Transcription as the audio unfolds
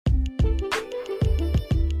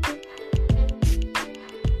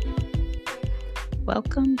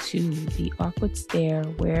Welcome to the Awkward Stare,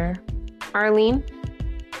 where Arlene,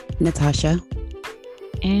 Natasha,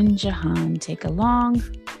 and Jahan take a long,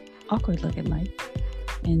 awkward look at life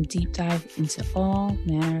and deep dive into all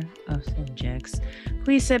manner of subjects.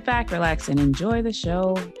 Please sit back, relax, and enjoy the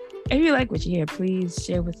show. If you like what you hear, please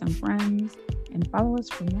share with some friends and follow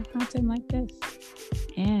us for more content like this.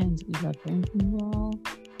 And we love hearing from you all.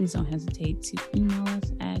 Please don't hesitate to email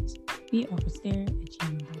us at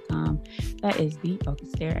theawkwardstare@gmail.com. That is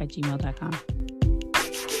theawkwardstare@gmail.com.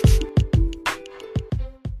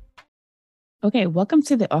 Okay, welcome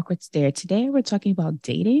to the Awkward Stare. Today we're talking about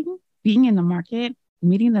dating, being in the market,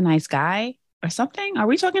 meeting the nice guy or something. Are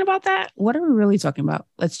we talking about that? What are we really talking about?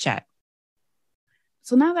 Let's chat.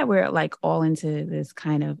 So now that we're like all into this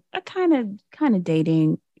kind of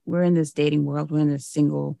dating, we're in this dating world, we're in this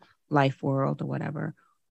single life world or whatever.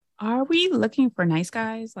 Are we looking for nice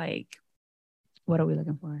guys? Like, what are we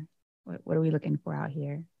looking for? What are we looking for out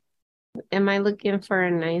here? am I looking for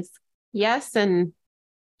a nice? Yes,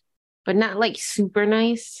 but not like super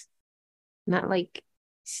nice, not like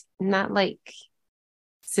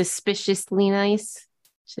suspiciously nice,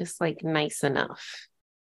 just like nice enough,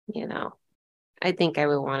 you know. I think I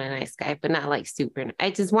would want a nice guy, but not like super. I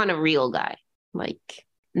just want a real guy, like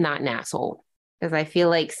not an asshole. Because I feel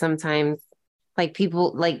like sometimes, like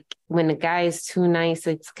people, like when a guy is too nice,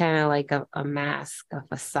 it's kind of like a mask, a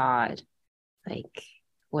facade. Like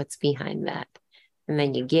what's behind that? And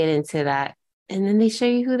then you get into that, and then they show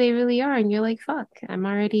you who they really are, and you're like, fuck, I'm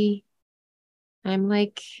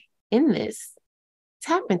like in this. It's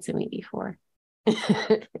happened to me before.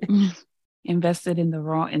 Invested in the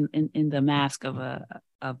wrong in the mask of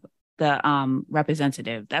the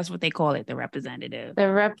representative. That's what they call it, the representative.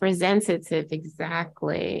 The representative,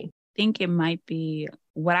 exactly. I think it might be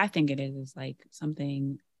what I think it is like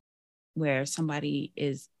something where somebody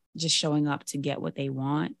is just showing up to get what they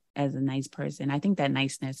want as a nice person. I think that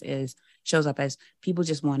niceness shows up as people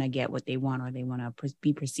just want to get what they want, or they want to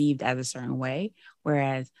be perceived as a certain way.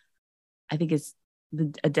 Whereas I think it's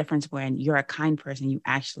a difference when you're a kind person, you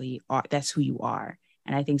actually are, that's who you are.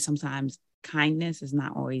 And I think sometimes kindness is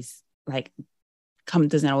not always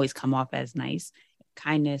doesn't always come off as nice.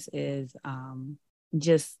 Kindness is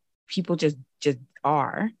just people just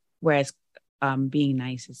are, whereas being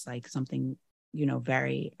nice is like something,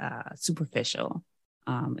 very superficial,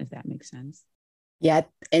 if that makes sense. Yeah.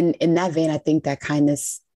 And in that vein, I think that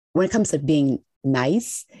kindness, when it comes to being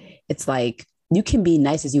nice, it's like you can be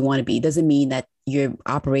nice as you want to be. It doesn't mean that you're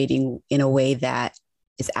operating in a way that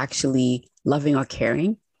is actually loving or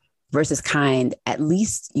caring. Versus kind, at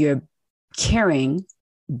least you're caring,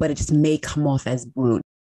 but it just may come off as rude.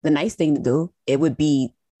 The nice thing to do, it would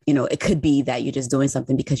be, it could be that you're just doing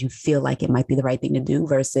something because you feel like it might be the right thing to do,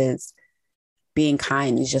 versus being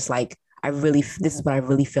kind is just like, this is what I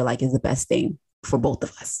really feel like is the best thing for both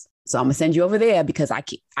of us. So I'm gonna send you over there because I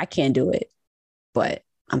can't do it, but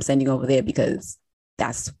I'm sending you over there because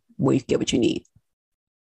that's where you get what you need.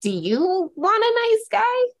 Do you want a nice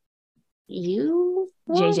guy?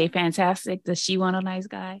 JJ Fantastic, does she want a nice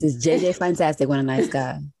guy? Does JJ Fantastic want a nice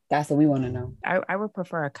guy? That's what we want to know. I would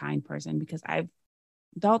prefer a kind person because I've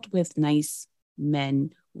dealt with nice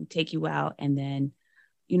men who take you out, and then,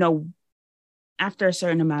 after a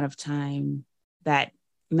certain amount of time, that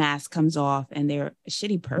mask comes off and they're a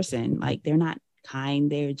shitty person. Like, they're not kind,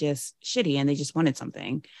 they're just shitty and they just wanted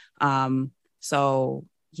something. So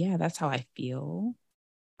yeah, that's how I feel.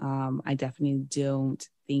 I definitely don't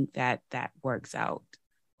think that works out,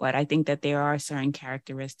 but I think that there are certain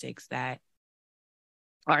characteristics that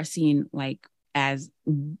are seen like as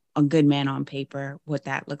a good man on paper, what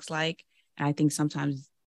that looks like. And I think sometimes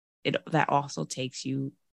that also takes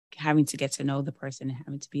you having to get to know the person and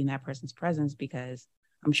having to be in that person's presence, because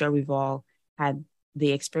I'm sure we've all had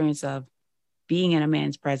the experience of being in a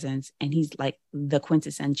man's presence and he's like the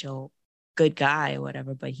quintessential good guy or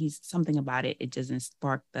whatever, but he's something about it doesn't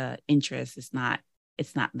spark the interest. It's not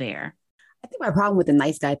there. I think my problem with the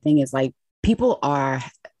nice guy thing is like people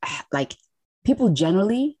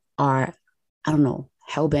generally are, I don't know,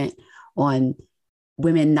 hell-bent on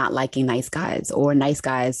women not liking nice guys or nice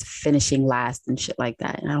guys finishing last and shit like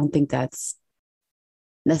that. And I don't think that's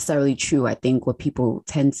necessarily true. I think what people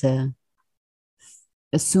tend to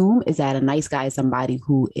assume is that a nice guy is somebody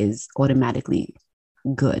who is automatically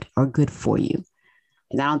good or good for you.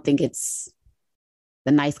 And I don't think it's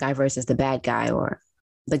the nice guy versus the bad guy, or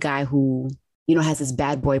the guy who, has this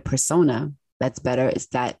bad boy persona that's better. It's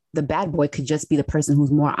that the bad boy could just be the person who's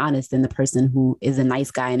more honest than the person who is a nice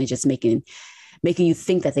guy and is just making you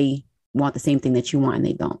think that they want the same thing that you want and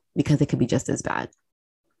they don't, because it could be just as bad.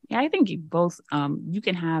 Yeah, I think you both, you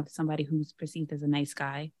can have somebody who's perceived as a nice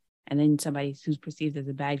guy and then somebody who's perceived as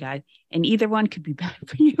a bad guy. And either one could be bad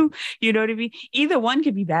for you. You know what I mean? Either one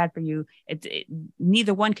could be bad for you.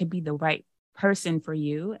 Neither one could be the right person for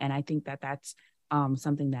you. And I think that that's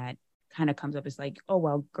something that kind of comes up. It's like, oh,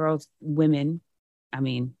 well, girls, women, I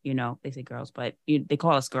mean, you know, they say girls, but they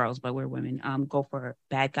call us girls, but we're women, go for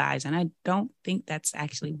bad guys. And I don't think that's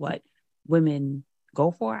actually what women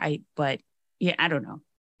go for. But yeah, I don't know.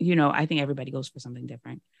 You know, I think everybody goes for something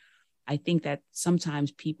different. I think that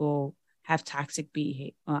sometimes people have toxic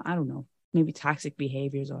behavior. I don't know, maybe toxic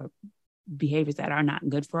behaviors or behaviors that are not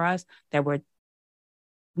good for us, that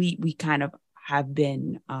we kind of have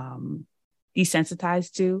been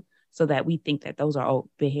desensitized to, so that we think that those are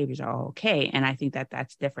behaviors are okay. And I think that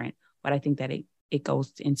that's different. But I think that it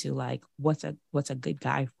goes into like, what's a good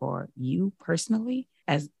guy for you personally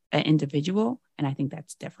as an individual. And I think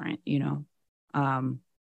that's different, you know,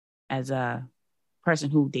 as a person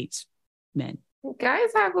who dates men. Guys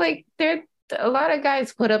have like, they're a lot of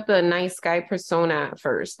guys put up a nice guy persona at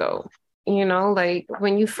first, though. You know, like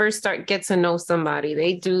when you first get to know somebody,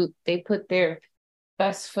 they put their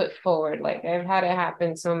best foot forward. Like I've had it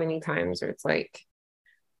happen so many times where it's like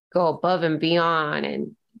go above and beyond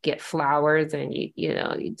and get flowers and you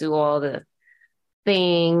know, you do all the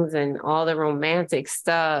things and all the romantic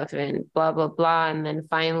stuff and blah, blah, blah. And then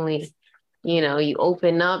finally, you know, you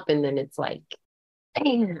open up and then it's like,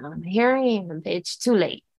 damn, here I am, bitch, too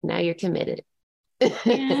late. Now you're committed. Yeah,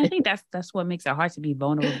 I think that's what makes it hard to be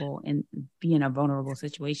vulnerable and be in a vulnerable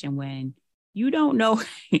situation when you don't know.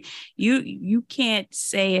 You can't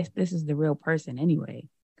say if this is the real person anyway,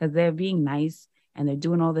 because they're being nice and they're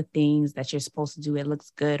doing all the things that you're supposed to do. It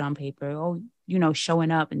looks good on paper. Oh, you know,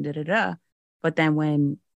 showing up and da da da. But then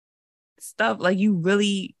when stuff like you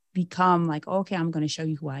really become like, okay, I'm going to show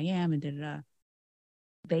you who I am and da da da,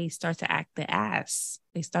 they start to act the ass.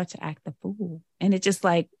 They start to act the fool, and it's just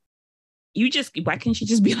like, why can't you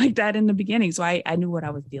just be like that in the beginning? So I knew what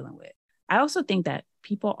I was dealing with. I also think that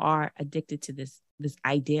people are addicted to this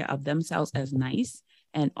idea of themselves as nice.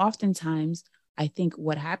 And oftentimes I think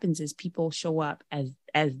what happens is people show up as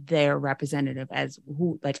their representative, as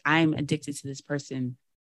who, like, I'm addicted to this person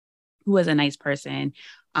who is a nice person.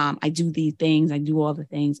 I do these things, I do all the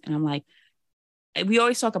things. And I'm like, we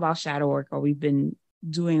always talk about shadow work, or we've been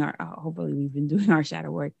doing hopefully we've been doing our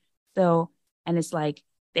shadow work. So, and it's like,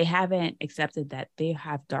 they haven't accepted that they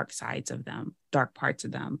have dark sides of them, dark parts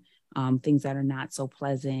of them, things that are not so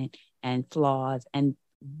pleasant and flaws. And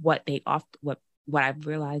what I've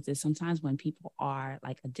realized is sometimes when people are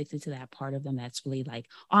like addicted to that part of them, that's really like,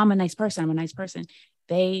 oh, I'm a nice person.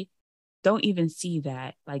 They don't even see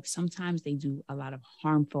that, like, sometimes they do a lot of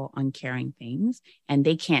harmful, uncaring things and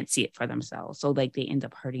they can't see it for themselves. So like they end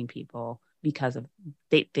up hurting people because of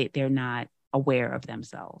they're not aware of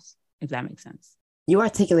themselves, if that makes sense. You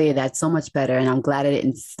articulated that so much better. And I'm glad I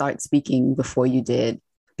didn't start speaking before you did,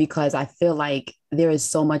 because I feel like there is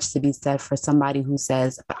so much to be said for somebody who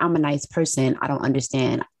says, but I'm a nice person, I don't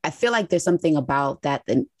understand. I feel like there's something about that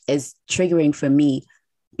is triggering for me,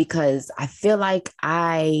 because I feel like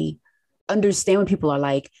I understand when people are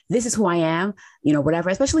like, this is who I am, you know, whatever,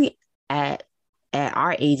 especially at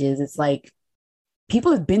our ages. It's like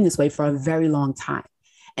people have been this way for a very long time.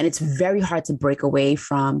 And it's very hard to break away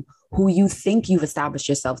from who you think you've established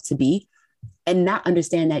yourself to be and not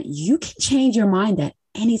understand that you can change your mind at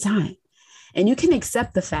any time. And you can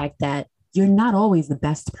accept the fact that you're not always the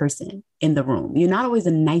best person in the room. You're not always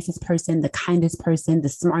the nicest person, the kindest person, the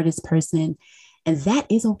smartest person. And that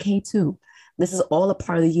is okay too. This is all a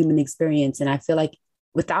part of the human experience. And I feel like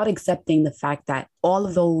without accepting the fact that all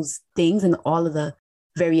of those things and all of the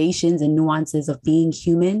variations and nuances of being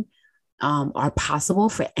human are possible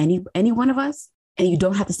for any one of us, and you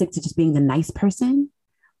don't have to stick to just being the nice person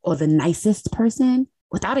or the nicest person.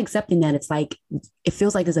 Without accepting that, it's like, it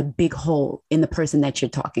feels like there's a big hole in the person that you're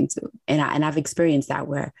talking to. And I've experienced that,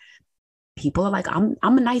 where people are like, I'm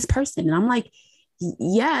a nice person. And I'm like,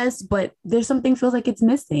 yes, but there's something feels like it's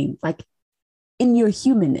missing. Like in your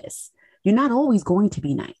humanness, you're not always going to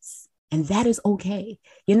be nice. And that is okay.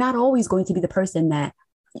 You're not always going to be the person that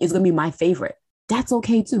is going to be my favorite. That's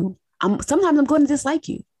okay too. Sometimes I'm going to dislike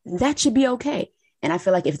you. That should be okay. And I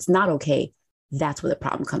feel like if it's not okay, that's where the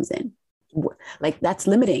problem comes in. Like that's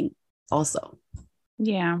limiting also.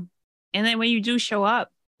 Yeah. And then when you do show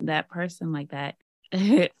up, that person, like that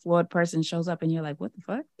flawed person shows up and you're like, what the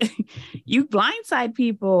fuck? You blindside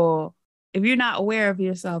people. If you're not aware of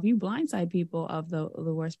yourself, you blindside people of the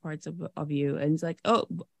worst parts of you. And it's like, oh,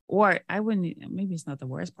 or I wouldn't, maybe it's not the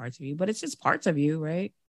worst parts of you, but it's just parts of you,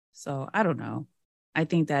 right? So I don't know. I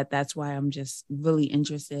think that that's why I'm just really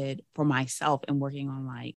interested for myself in working on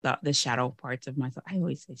like the shadow parts of myself. I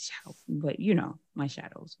always say shadow, but you know, my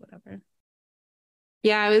shadows, whatever.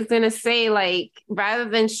 Yeah, I was gonna say, like, rather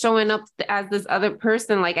than showing up as this other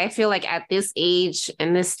person, like I feel like at this age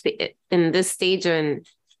and this stage in,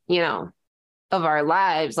 you know, of our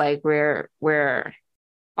lives, like we're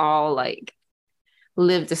all like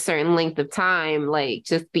lived a certain length of time, like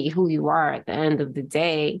just be who you are at the end of the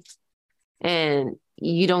day. And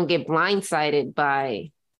you don't get blindsided by,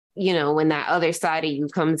 you know, when that other side of you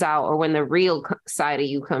comes out, or when the real side of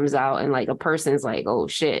you comes out, and like a person's like, oh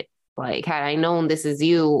shit, like had I known this is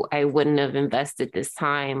you, I wouldn't have invested this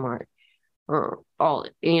time or all,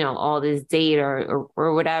 you know, all this data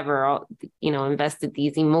or whatever, all, you know, invested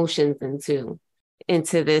these emotions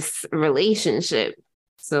into this relationship.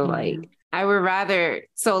 So like I would rather,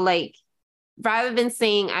 so like rather than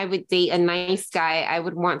saying I would date a nice guy, I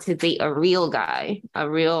would want to date a real guy, a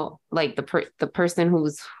real, like the person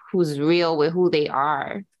who's real with who they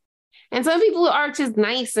are. And some people are just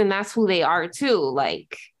nice and that's who they are too.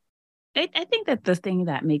 Like, I think that the thing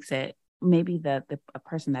that makes it maybe the a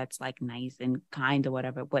person that's like nice and kind or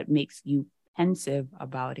whatever, what makes you pensive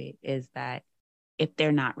about it is that if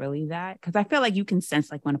they're not really that, because I feel like you can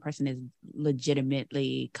sense like when a person is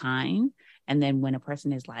legitimately kind, and then when a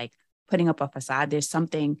person is like putting up a facade, there's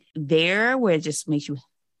something there where it just it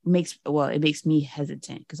makes me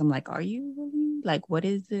hesitant, because I'm like, are you really, like, what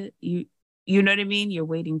is it? You know what I mean? You're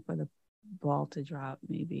waiting for the ball to drop.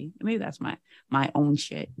 Maybe that's my own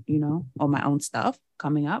shit, you know, or my own stuff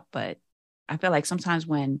coming up. But I feel like sometimes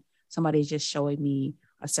when somebody's just showing me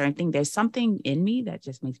a certain thing, there's something in me that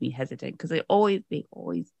just makes me hesitant, because they always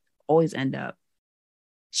end up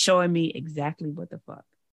showing me exactly what the fuck.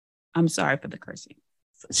 I'm sorry for the cursing.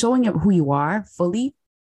 Showing up who you are fully,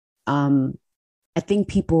 I think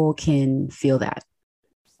people can feel that,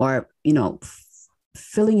 or, you know,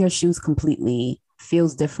 filling your shoes completely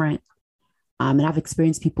feels different. And I've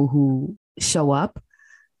experienced people who show up,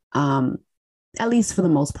 at least for the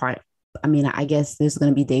most part. I mean, I guess there's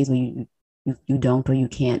going to be days when you don't, or you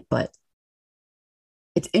can't, but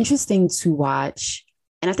it's interesting to watch.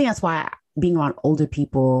 And I think that's why being around older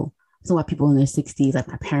people, so why people in their 60s, like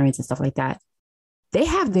my parents and stuff like that, they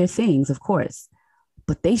have their things, of course,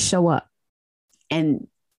 but they show up and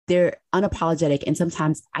they're unapologetic. And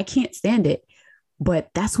sometimes I can't stand it, but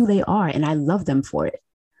that's who they are. And I love them for it.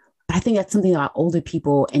 But I think that's something about older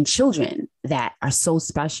people and children that are so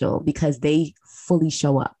special, because they fully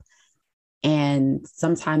show up. And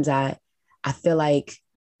sometimes I feel like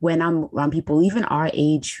when I'm around people, even our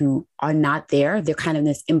age, who are not there, they're kind of in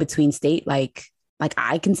this in-between state, like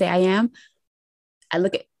I can say I am. I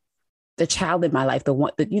look at the child in my life, the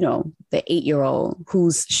 8-year-old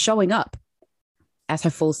who's showing up as her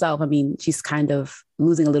full self. I mean, she's kind of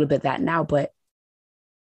losing a little bit of that now, but,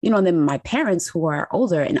 you know, and then my parents who are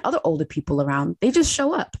older and other older people around, they just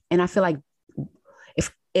show up. And I feel like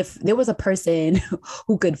if there was a person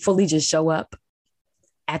who could fully just show up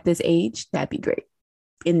at this age, that'd be great.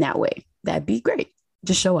 In that way, that'd be great.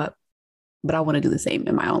 Just show up. But I want to do the same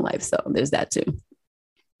in my own life. So there's that too.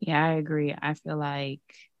 Yeah, I agree. I feel like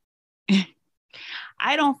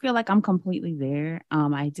I don't feel like I'm completely there.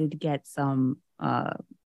 I did get someone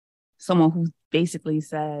who basically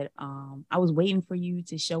said, I was waiting for you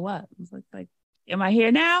to show up. I was like, am I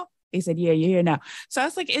here now? They said, yeah, you're here now. So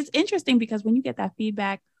it's like, it's interesting, because when you get that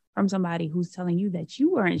feedback from somebody who's telling you that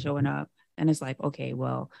you weren't showing up, and it's like, okay,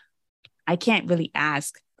 well, I can't really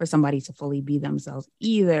ask for somebody to fully be themselves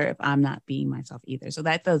either if I'm not being myself either. So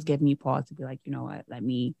that does give me pause to be like, you know what, let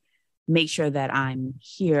me make sure that I'm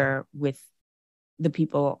here with the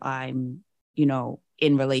people I'm, you know,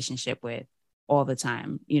 in relationship with all the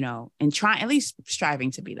time, you know, and at least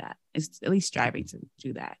striving to be that. It's at least striving to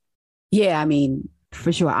do that. Yeah, I mean,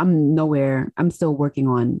 for sure. I'm still working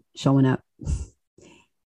on showing up.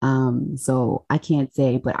 So I can't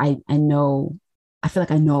say, but I know, I feel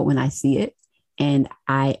like I know it when I see it, and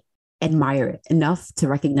I admire it enough to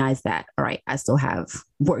recognize that, all right, I still have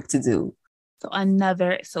work to do. So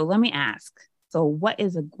let me ask. So what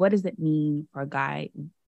does it mean for a guy?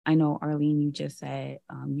 I know, Arlene, you just said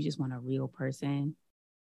you just want a real person.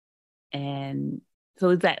 And so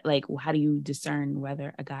is that like, how do you discern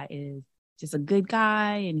whether a guy is just a good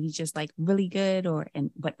guy and he's just like really good,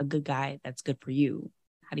 but a good guy that's good for you?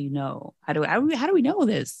 How do you know? How do we know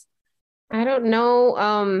this? I don't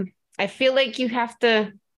know. I feel like you have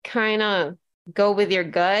to kind of go with your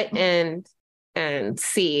gut and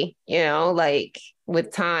see, you know, like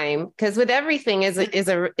with time, because with everything is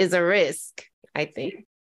a risk. I think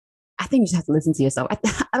you just have to listen to yourself.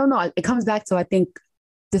 I don't know. It comes back to, I think,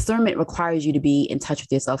 discernment requires you to be in touch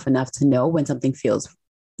with yourself enough to know when something feels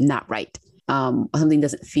not right, or something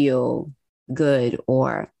doesn't feel good,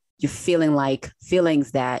 or you're feeling like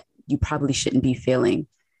feelings that you probably shouldn't be feeling.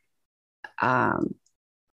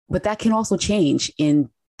 But that can also change in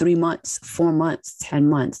 3 months, 4 months, 10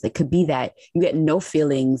 months. It could be that you get no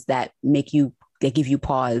feelings that give you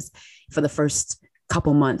pause for the first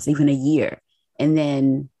couple months, even a year. And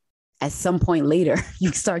then at some point later,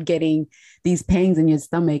 you start getting these pangs in your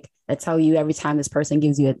stomach that tell you every time this person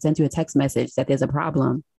sends you a text message that there's a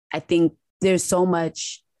problem. I think there's so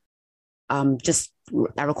much just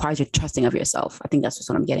that requires your trusting of yourself. I think that's just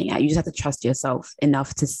what I'm getting at. You just have to trust yourself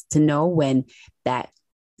enough to know when the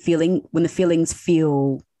feelings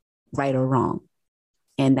feel right or wrong.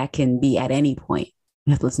 And that can be at any point.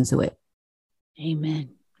 You have to listen to it. Amen.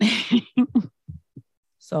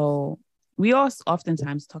 So we also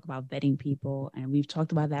oftentimes talk about vetting people, and we've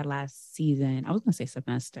talked about that last season. I was going to say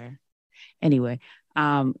semester. Anyway,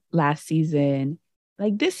 last season,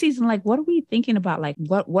 like this season, like what are we thinking about? Like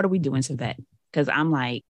what are we doing to vet? Because I'm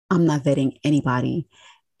not vetting anybody.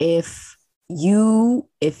 If you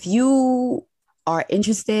are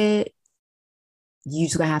interested, you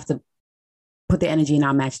just gonna have to put the energy and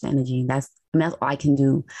I'll match the energy. That's all I can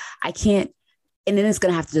do. I can't, and then it's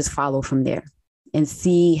gonna have to just follow from there and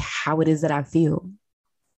see how it is that I feel.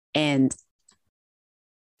 And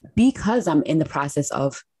because I'm in the process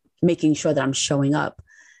of making sure that I'm showing up,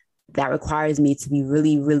 that requires me to be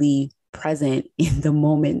really, really present in the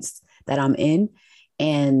moments that I'm in.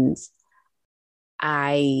 And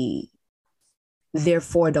I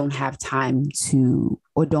therefore don't have time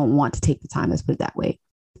or don't want to take the time, let's put it that way,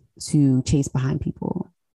 to chase behind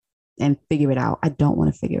people and figure it out. I don't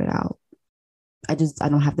want to figure it out. I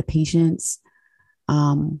don't have the patience,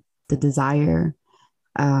 the desire.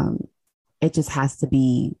 It just has to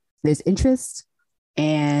be, there's interest,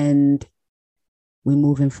 and we're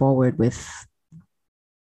moving forward with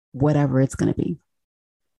whatever it's going to be.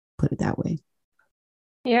 Put it that way.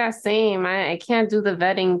 Yeah, same. I can't do the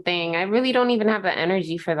vetting thing. I really don't even have the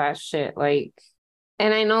energy for that shit. Like,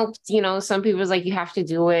 and I know, some people's like, you have to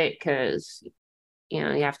do it because, you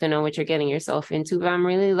have to know what you're getting yourself into. But I'm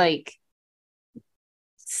really like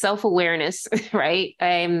self-awareness, right?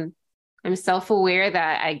 I'm self-aware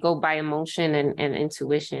that I go by emotion and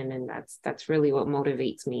intuition. And that's really what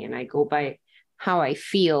motivates me. And I go by how I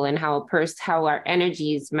feel and how our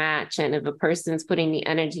energies match. And if a person's putting the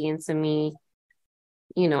energy into me,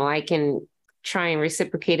 I can try and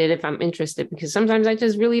reciprocate it if I'm interested, because sometimes I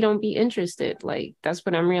just really don't be interested. Like, that's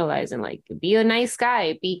what I'm realizing. Like, be a nice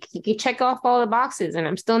guy, you can check off all the boxes, and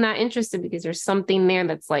I'm still not interested because there's something there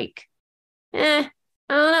that's like, I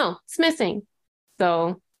don't know, it's missing.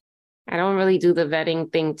 So I don't really do the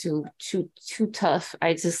vetting thing too tough.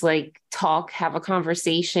 I just like talk, have a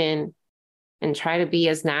conversation, and try to be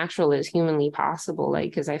as natural as humanly possible.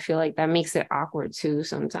 Like, because I feel like that makes it awkward too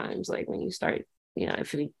sometimes. Like when you start,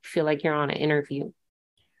 if you feel like you're on an interview.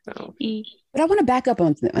 So, but I want to back up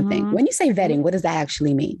on a thing. When you say vetting, what does that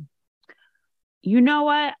actually mean? You know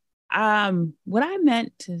what? What I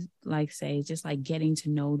meant to like say is just like getting to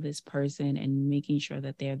know this person and making sure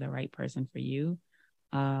that they're the right person for you.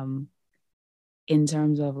 In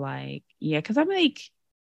terms of like, because I'm like,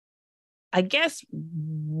 I guess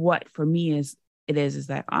what for me is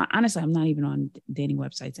that honestly, I'm not even on dating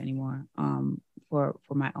websites anymore. For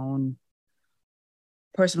my own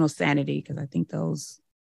personal sanity, because I think those.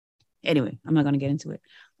 Anyway, I'm not going to get into it.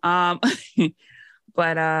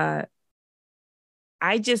 But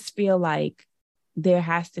I just feel like there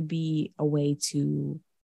has to be a way to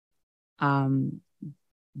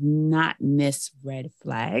not miss red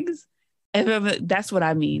flags. And that's what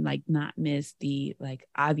I mean, like not miss the like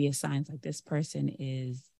obvious signs, like this person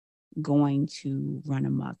is going to run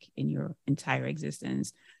amok in your entire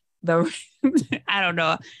existence. I don't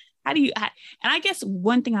know. And I guess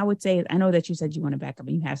one thing I would say is, I know that you said you want to back up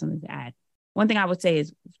and you have something to add. One thing I would say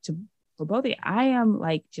is for both of you, I am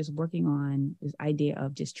like just working on this idea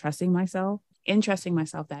of just trusting myself. In trusting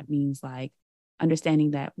myself, that means like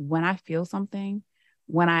understanding that when I feel something,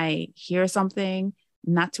 when I hear something,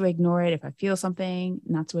 not to ignore it. If I feel something,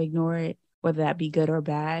 not to ignore it, whether that be good or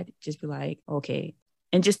bad, just be like, okay.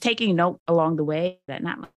 And just taking note along the way, that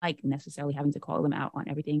not like necessarily having to call them out on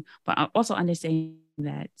everything, but also understanding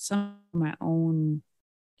that some of my own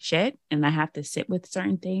shit, and I have to sit with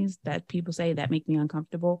certain things that people say that make me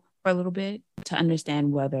uncomfortable for a little bit to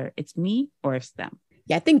understand whether it's me or it's them.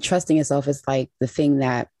 Yeah, I think trusting yourself is like the thing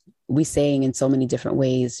that we're saying in so many different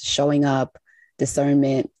ways: showing up,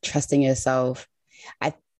 discernment, trusting yourself.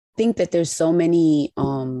 I think that there's so many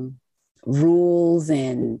rules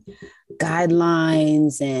and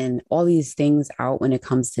guidelines and all these things out when it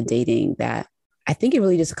comes to dating that I think it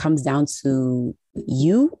really just comes down to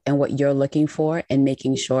you and what you're looking for and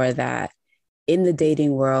making sure that in the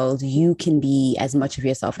dating world, you can be as much of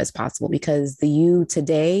yourself as possible because the you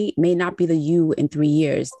today may not be the you in 3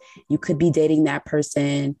 years. You could be dating that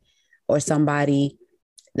person or somebody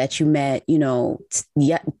that you met,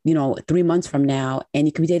 3 months from now, and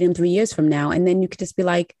you could be dating them 3 years from now. And then you could just be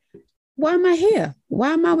like, why am I here?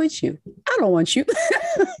 Why am I with you? I don't want you.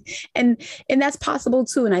 and that's possible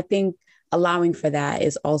too. And I think allowing for that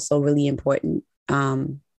is also really important.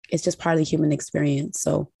 It's just part of the human experience.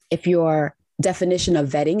 So if your definition of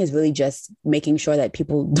vetting is really just making sure that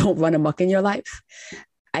people don't run amok in your life,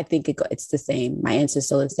 I think it's the same. My answer is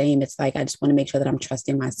still the same. It's like, I just want to make sure that I'm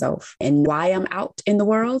trusting myself and why I'm out in the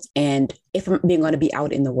world. And if I'm being going to be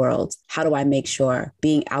out in the world, how do I make sure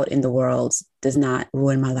being out in the world does not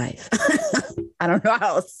ruin my life? I don't know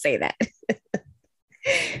how else to say that.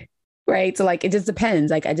 Right. So like, it just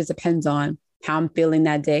depends. Like, it just depends on how I'm feeling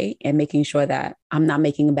that day and making sure that I'm not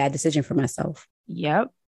making a bad decision for myself.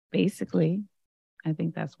 Yep. Basically. I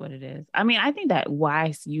think that's what it is. I mean, I think that why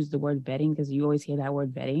I use the word vetting, because you always hear that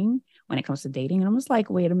word vetting when it comes to dating. And I'm just like,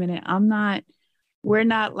 wait a minute, we're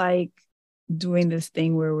not like doing this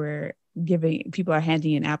thing where we're people are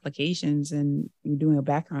handing in applications and we're doing a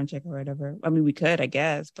background check or whatever. I mean, we could, I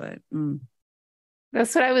guess, but.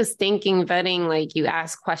 That's what I was thinking. Vetting, like you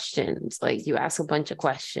ask questions, like you ask a bunch of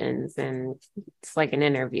questions and it's like an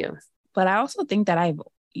interview. But I also think that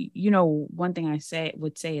one thing I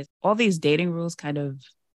would say is all these dating rules kind of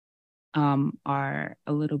are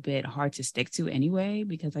a little bit hard to stick to anyway,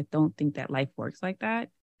 because I don't think that life works like that.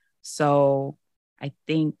 So I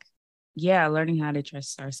think, learning how to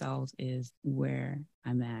trust ourselves is where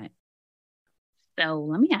I'm at. So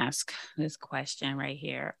let me ask this question right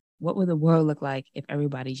here. What would the world look like if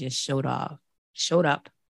everybody just showed up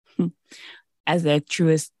as their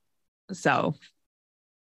truest self?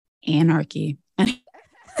 Anarchy.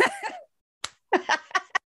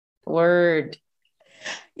 Word.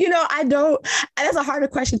 That's a harder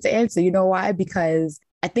question to answer. You know why? Because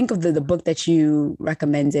I think of the book that you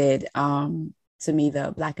recommended to me,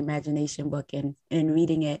 the Black Imagination book, and in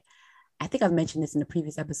reading it, I think I've mentioned this in the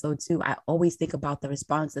previous episode too. I always think about the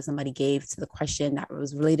response that somebody gave to the question that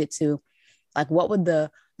was related to, like, what would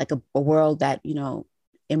a world that, you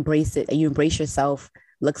embrace yourself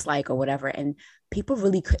looks like or whatever. And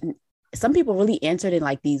some people really answered in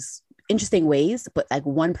like these interesting ways, but like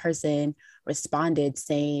one person responded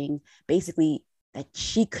saying basically that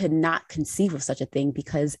she could not conceive of such a thing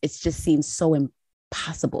because it just seems so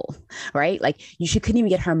impossible, right? Like she couldn't even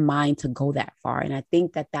get her mind to go that far. And I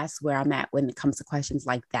think that that's where I'm at when it comes to questions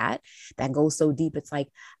like that go so deep. It's like,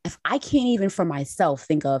 if I can't even for myself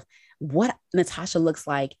think of what Natasha looks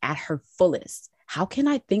like at her fullest, how can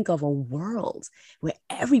I think of a world where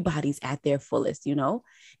everybody's at their fullest,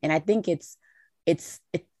 And I think it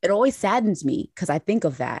always saddens me because I think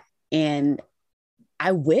of that. And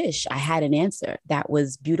I wish I had an answer that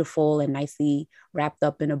was beautiful and nicely wrapped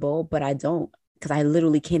up in a bow, but I don't, because I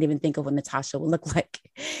literally can't even think of what Natasha will look like,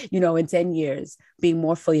 in 10 years, being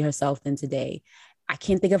more fully herself than today. I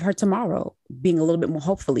can't think of her tomorrow being a little bit more,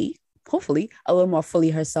 hopefully, a little more fully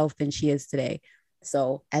herself than she is today.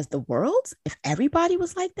 So as the world, if everybody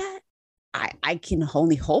was like that, I can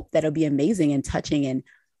only hope that it'll be amazing and touching, and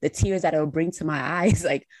the tears that it'll bring to my eyes,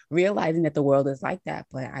 like realizing that the world is like that,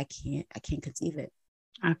 but I can't conceive it.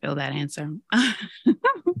 I feel that answer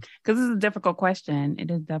because this is a difficult question.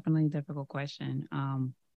 It is definitely a difficult question.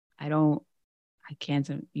 I can't,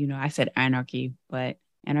 I said anarchy, but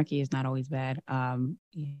anarchy is not always bad.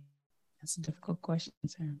 That's a difficult question,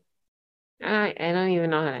 sir. I don't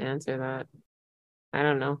even know how to answer that. I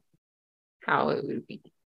don't know how it would be.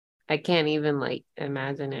 I can't even like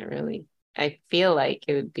imagine it really. I feel like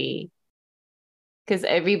it would be because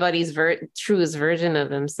everybody's truest version of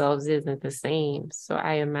themselves isn't the same. So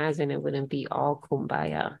I imagine it wouldn't be all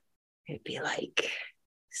kumbaya. It'd be like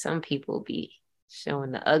some people be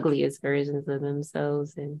showing the ugliest versions of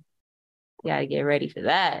themselves, and you gotta get ready for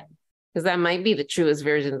that because that might be the truest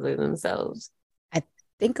versions of themselves. I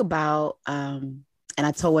think about, and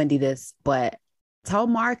I told Wendy this, but tell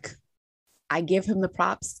Mark, I give him the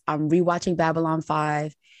props. I'm rewatching Babylon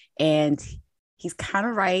 5 and he's kind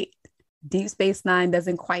of right. Deep Space Nine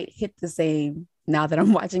doesn't quite hit the same now that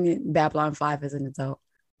I'm watching it, Babylon 5 as an adult.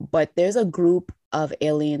 But there's a group of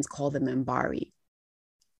aliens called the Minbari.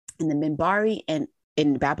 And the Minbari and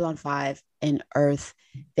in Babylon 5 and Earth,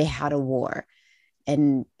 they had a war.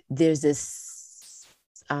 And there's this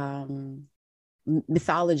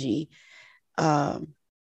mythology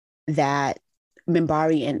that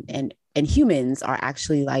Minbari and humans are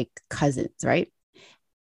actually like cousins, right?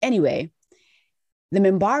 Anyway, the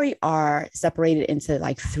Minbari are separated into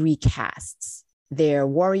like 3 castes. They're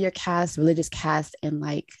warrior caste, religious caste, and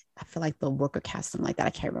like, I feel like the worker caste, something like that.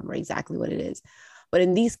 I can't remember exactly what it is. But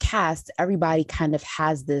in these castes, everybody kind of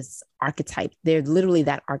has this archetype. They're literally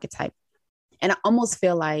that archetype. And I almost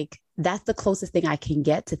feel like that's the closest thing I can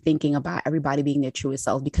get to thinking about everybody being their truest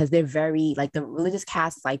self, because they're very, like, the religious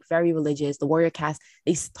caste is like very religious. The warrior caste,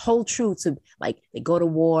 they hold true to, like, they go to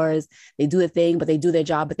wars, they do the thing, but they do their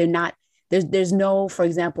job, but they're not, there's no, for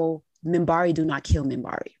example, Minbari do not kill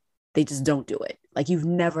Minbari. They just don't do it. Like, you've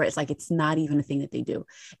never, it's like, it's not even a thing that they do.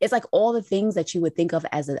 It's like all the things that you would think of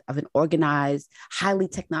as of an organized, highly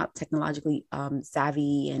technologically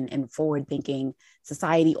savvy and forward thinking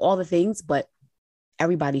society, all the things, but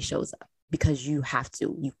everybody shows up because you have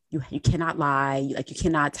to, you cannot lie. You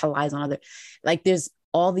cannot tell lies on other, like, there's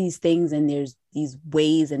all these things and there's these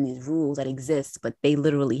ways and these rules that exist, but they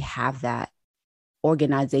literally have that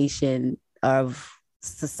organization of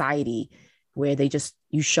society where they just,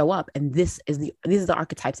 you show up, and these are the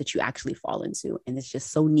archetypes that you actually fall into. And it's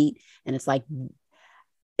just so neat. And it's like,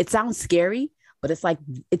 it sounds scary, but it's like,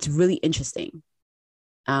 it's really interesting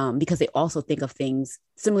because they also think of things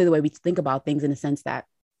similarly the way we think about things, in the sense that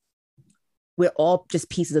we're all just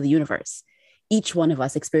pieces of the universe, each one of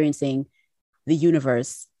us experiencing the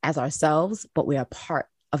universe as ourselves, but we're a part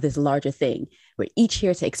of this larger thing. We're each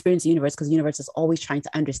here to experience the universe because the universe is always trying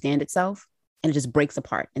to understand itself, and it just breaks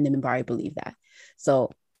apart. And the Minbari believe that.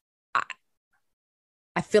 So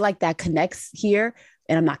I feel like that connects here,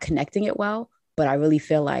 and I'm not connecting it well, but I really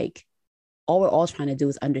feel like all we're all trying to do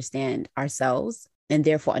is understand ourselves and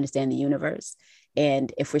therefore understand the universe.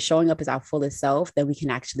 And if we're showing up as our fullest self, then we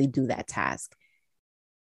can actually do that task.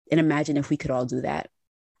 And imagine if we could all do that.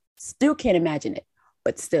 Still can't imagine it,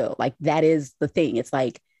 but still, like, that is the thing. It's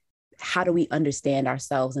like, how do we understand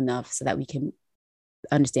ourselves enough so that we can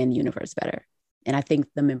understand the universe better? And I think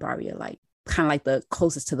the Minbari are like kind of like the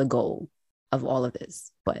closest to the goal of all of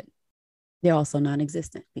this, but they're also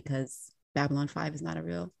non-existent because Babylon 5 is not a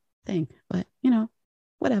real thing. But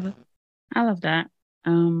whatever. I love that.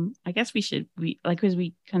 I guess because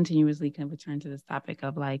we continuously can return to this topic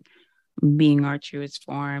of like being our truest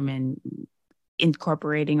form and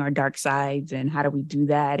incorporating our dark sides, and how do we do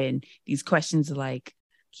that? And these questions like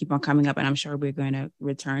keep on coming up, and I'm sure we're going to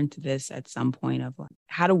return to this at some point of like,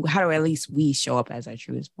 how do at least we show up as our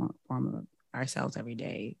truest form of ourselves every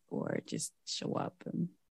day, or just show up, and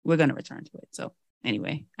we're going to return to it. So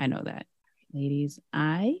anyway, I know that. Ladies,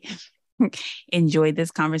 I enjoyed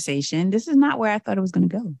this conversation. This is not where I thought it was going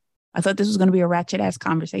to go. I thought this was going to be a ratchet ass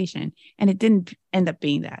conversation, and it didn't end up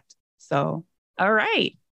being that. So, all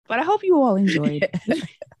right. But I hope you all enjoyed.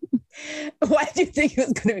 Why did you think it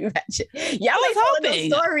was going to be ratchet? Y'all was like those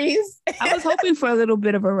stories. I was hoping for a little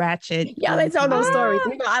bit of a ratchet. Y'all like tell those stories.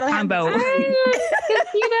 I don't have combo.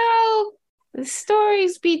 The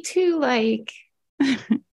stories be too like,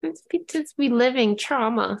 it's be living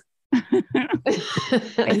trauma.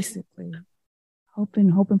 Basically,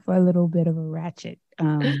 hoping for a little bit of a ratchet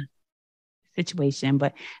situation.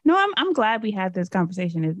 But no, I'm glad we had this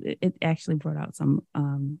conversation. It actually brought out some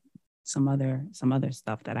other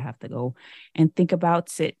stuff that I have to go and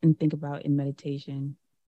sit and think about in meditation.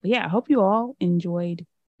 But yeah, I hope you all enjoyed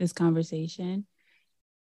this conversation.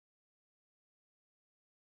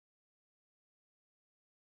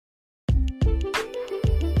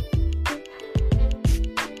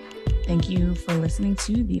 Thank you for listening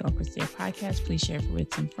to the Awkward Stare podcast. Please share it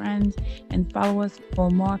with some friends and follow us for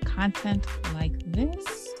more content like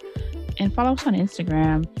this. And follow us on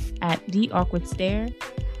Instagram at The Awkward Stare.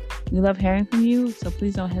 We love hearing from you, so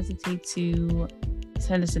please don't hesitate to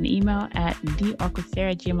send us an email at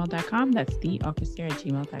theawkwardstare@gmail.com. That's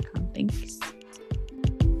theawkwardstare@gmail.com. Thanks.